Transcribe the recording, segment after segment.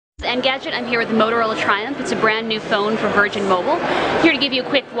Engadget, I'm here with the Motorola Triumph. It's a brand new phone for Virgin Mobile. Here to give you a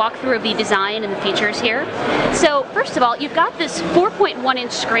quick walkthrough of the design and the features here. So first of all, you've got this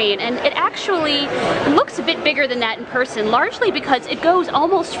 4.1-inch screen, and it actually looks a bit bigger than that in person, largely because it goes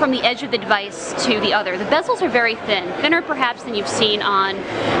almost from the edge of the device to the other. The bezels are very thin, thinner perhaps than you've seen on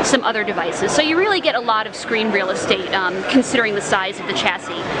some other devices. So you really get a lot of screen real estate considering the size of the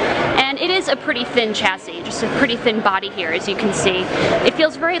chassis. And it is a pretty thin chassis, just a pretty thin body here, as you can see. It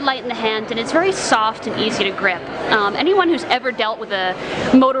feels very light in the hand, and it's very soft and easy to grip. Anyone who's ever dealt with a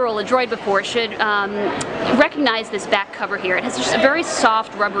Motorola Droid before should recognize this back cover here. It has just a very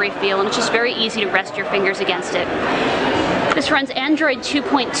soft, rubbery feel, and it's just very easy to rest your fingers against it. This runs Android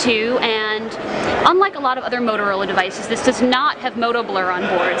 2.2, and unlike a lot of other Motorola devices, this does not have Moto Blur on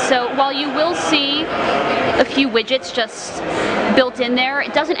board. So while you will see a few widgets just built in there,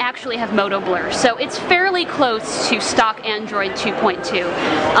 it doesn't actually have Moto Blur. So it's fairly close to stock Android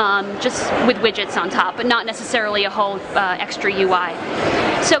 2.2, just with widgets on top, but not necessarily a whole extra UI.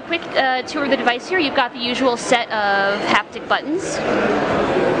 So quick tour of the device here. You've got the usual set of haptic buttons.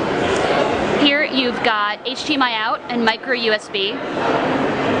 Here you've got HDMI out and micro USB.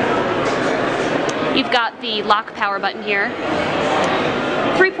 You've got the lock power button here,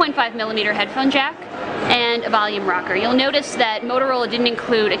 3.5mm headphone jack, and a volume rocker. You'll notice that Motorola didn't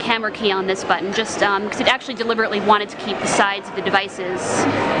include a camera key on this button, just because it actually deliberately wanted to keep the sides of the devices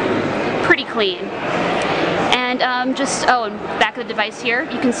pretty clean. And and back of the device here,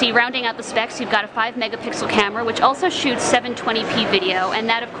 you can see, rounding out the specs, you've got a 5-megapixel camera, which also shoots 720p video, and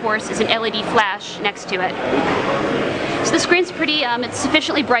that, of course, is an LED flash next to it. So the screen's pretty, it's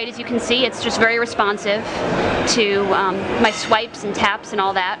sufficiently bright, as you can see. It's just very responsive to my swipes and taps and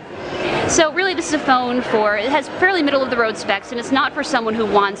all that. So really, this is a phone it has fairly middle-of-the-road specs, and it's not for someone who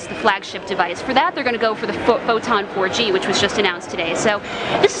wants the flagship device. For that, they're going to go for the Photon 4G, which was just announced today. So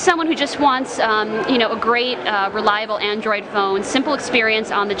this is someone who just wants, a great, reliable Android phone, simple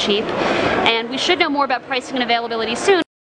experience on the cheap, and we should know more about pricing and availability soon.